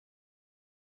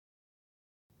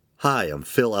Hi, I'm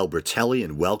Phil Albertelli,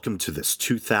 and welcome to this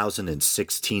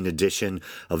 2016 edition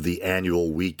of the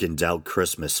annual Week in Doubt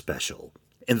Christmas special.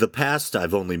 In the past,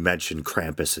 I've only mentioned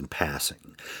Krampus in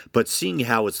passing, but seeing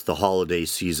how it's the holiday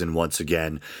season once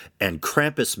again, and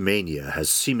Krampus mania has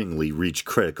seemingly reached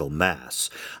critical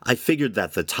mass, I figured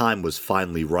that the time was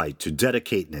finally right to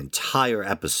dedicate an entire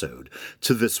episode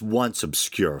to this once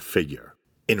obscure figure.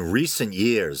 In recent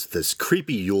years, this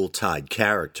creepy Yuletide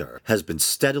character has been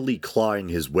steadily clawing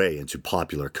his way into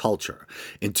popular culture.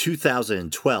 In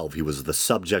 2012, he was the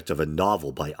subject of a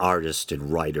novel by artist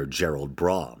and writer Gerald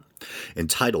Brom,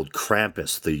 entitled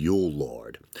Krampus the Yule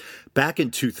Lord. Back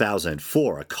in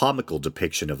 2004, a comical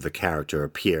depiction of the character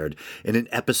appeared in an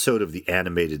episode of the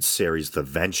animated series The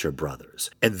Venture Brothers.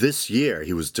 And this year,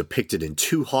 he was depicted in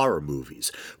two horror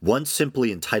movies, one simply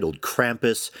entitled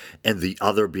Krampus and the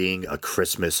other being A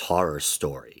Christmas Horror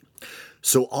Story.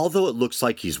 So although it looks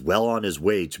like he's well on his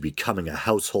way to becoming a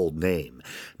household name,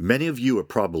 many of you are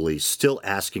probably still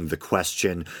asking the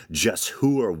question, just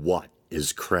who or what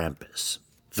is Krampus?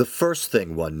 The first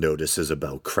thing one notices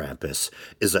about Krampus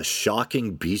is a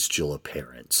shocking bestial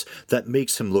appearance that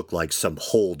makes him look like some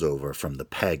holdover from the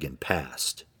pagan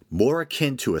past, more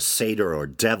akin to a satyr or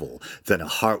devil than a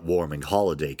heartwarming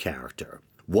holiday character.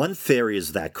 One theory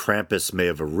is that Krampus may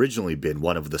have originally been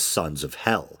one of the sons of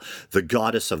Hel, the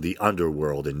goddess of the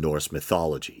underworld in Norse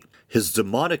mythology. His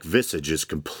demonic visage is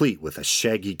complete with a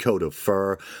shaggy coat of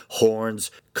fur, horns,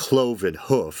 cloven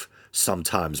hoof,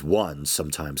 sometimes one,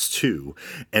 sometimes two,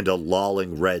 and a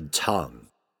lolling red tongue.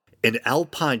 In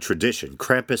Alpine tradition,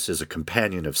 Krampus is a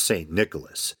companion of St.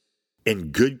 Nicholas. In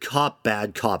good cop,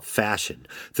 bad cop fashion,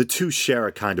 the two share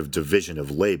a kind of division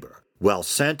of labor. While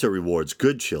Santa rewards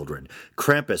good children,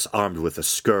 Krampus, armed with a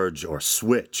scourge or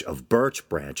switch of birch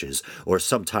branches, or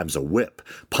sometimes a whip,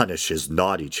 punishes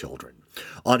naughty children.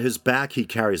 On his back he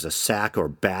carries a sack or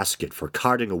basket for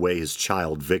carting away his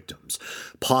child victims,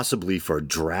 possibly for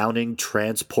drowning,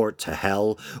 transport to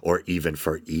hell, or even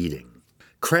for eating.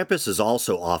 Krampus is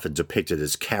also often depicted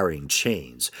as carrying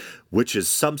chains, which as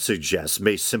some suggest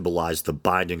may symbolize the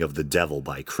binding of the devil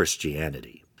by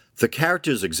Christianity. The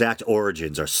character's exact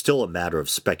origins are still a matter of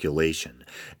speculation.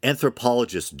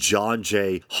 Anthropologist John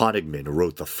J. Honigman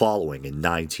wrote the following in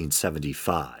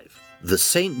 1975. The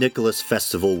St. Nicholas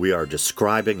festival we are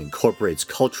describing incorporates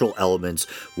cultural elements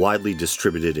widely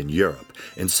distributed in Europe,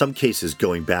 in some cases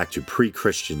going back to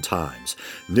pre-Christian times.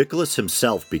 Nicholas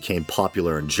himself became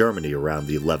popular in Germany around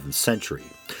the 11th century.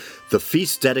 The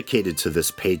feast dedicated to this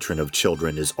patron of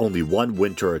children is only one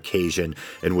winter occasion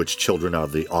in which children are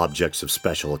the objects of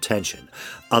special attention,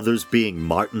 others being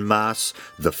Martinmas,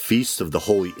 the Feast of the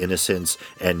Holy Innocents,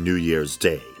 and New Year's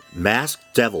Day.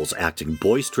 Masked devils acting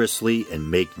boisterously and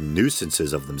making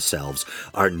nuisances of themselves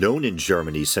are known in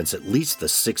Germany since at least the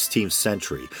 16th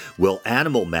century, while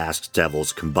animal masked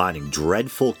devils combining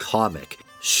dreadful comic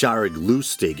Scharig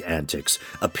lustig antics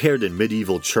appeared in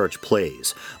medieval church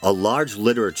plays. A large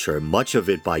literature, much of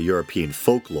it by European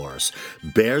folklorists,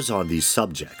 bears on these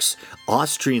subjects.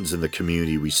 Austrians in the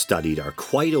community we studied are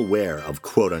quite aware of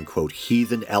quote-unquote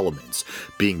heathen elements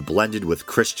being blended with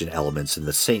Christian elements in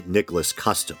the St. Nicholas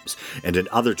customs and in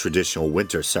other traditional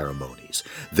winter ceremonies.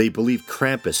 They believe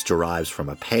Krampus derives from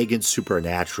a pagan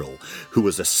supernatural who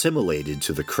was assimilated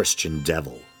to the Christian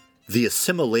devil. The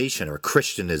assimilation or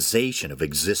Christianization of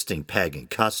existing pagan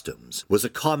customs was a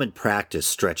common practice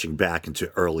stretching back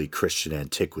into early Christian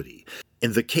antiquity.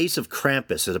 In the case of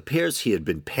Krampus, it appears he had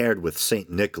been paired with St.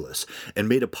 Nicholas and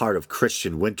made a part of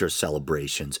Christian winter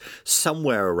celebrations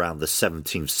somewhere around the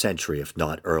 17th century, if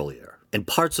not earlier. In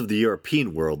parts of the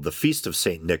European world, the Feast of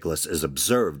St. Nicholas is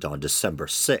observed on December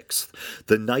 6th.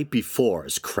 The night before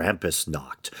is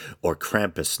Krampusnacht, or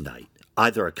Krampus Night.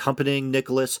 Either accompanying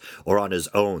Nicholas or on his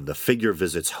own, the figure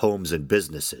visits homes and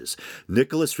businesses.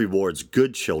 Nicholas rewards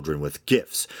good children with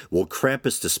gifts, while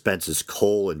Krampus dispenses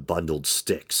coal and bundled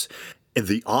sticks. In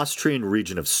the Austrian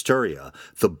region of Styria,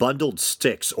 the bundled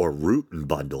sticks, or Ruten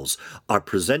bundles, are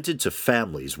presented to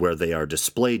families where they are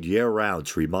displayed year-round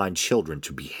to remind children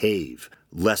to behave,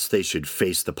 lest they should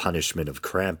face the punishment of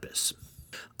Krampus.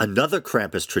 Another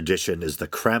Krampus tradition is the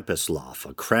Krampuslauf,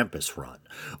 a Krampus run,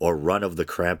 or Run of the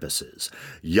Krampuses.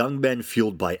 Young men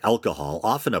fueled by alcohol,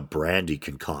 often a brandy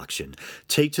concoction,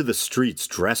 take to the streets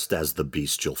dressed as the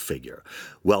bestial figure.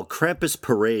 While Krampus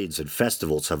parades and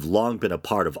festivals have long been a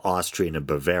part of Austrian and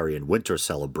Bavarian winter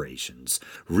celebrations,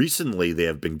 recently they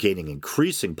have been gaining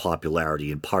increasing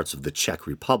popularity in parts of the Czech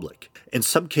Republic. In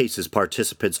some cases,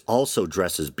 participants also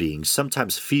dress as beings,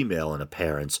 sometimes female in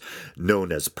appearance,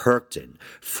 known as Perchten,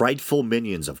 frightful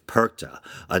minions of Perchta,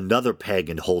 another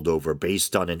pagan holdover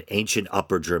based on an ancient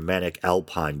Upper Germanic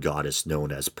alpine goddess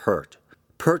known as Pert.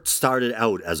 Pert started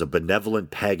out as a benevolent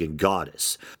pagan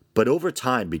goddess, but over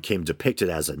time became depicted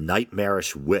as a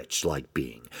nightmarish witch-like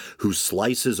being who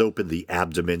slices open the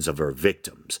abdomens of her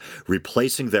victims,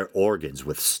 replacing their organs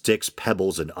with sticks,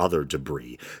 pebbles, and other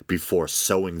debris before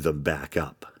sewing them back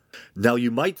up. Now,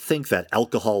 you might think that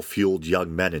alcohol-fueled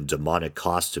young men in demonic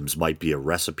costumes might be a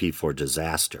recipe for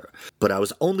disaster, but I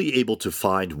was only able to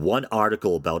find one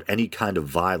article about any kind of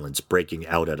violence breaking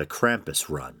out at a Krampus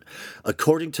run.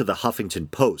 According to the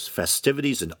Huffington Post,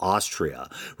 festivities in Austria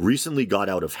recently got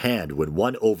out of hand when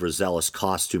one overzealous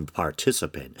costume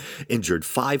participant injured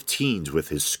 5 teens with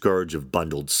his scourge of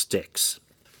bundled sticks.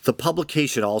 The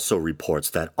publication also reports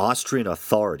that Austrian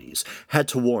authorities had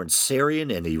to warn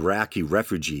Syrian and Iraqi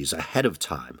refugees ahead of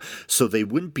time so they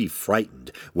wouldn't be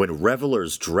frightened when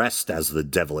revelers dressed as the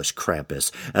devilish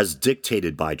Krampus, as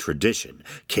dictated by tradition,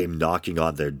 came knocking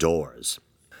on their doors.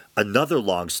 Another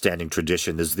long-standing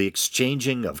tradition is the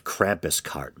exchanging of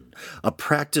Krampuskarten, a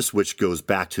practice which goes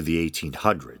back to the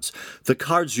 1800s. The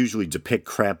cards usually depict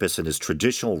Krampus in his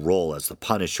traditional role as the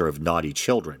punisher of naughty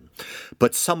children,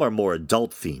 but some are more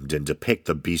adult-themed and depict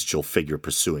the bestial figure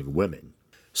pursuing women.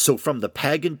 So from the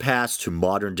pagan past to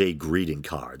modern-day greeting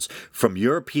cards, from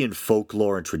European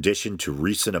folklore and tradition to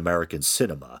recent American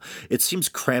cinema, it seems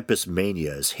Krampus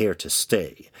mania is here to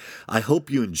stay. I hope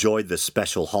you enjoyed this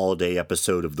special holiday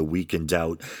episode of The Week in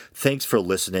Doubt. Thanks for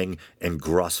listening, and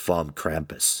Gross vom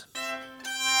Krampus.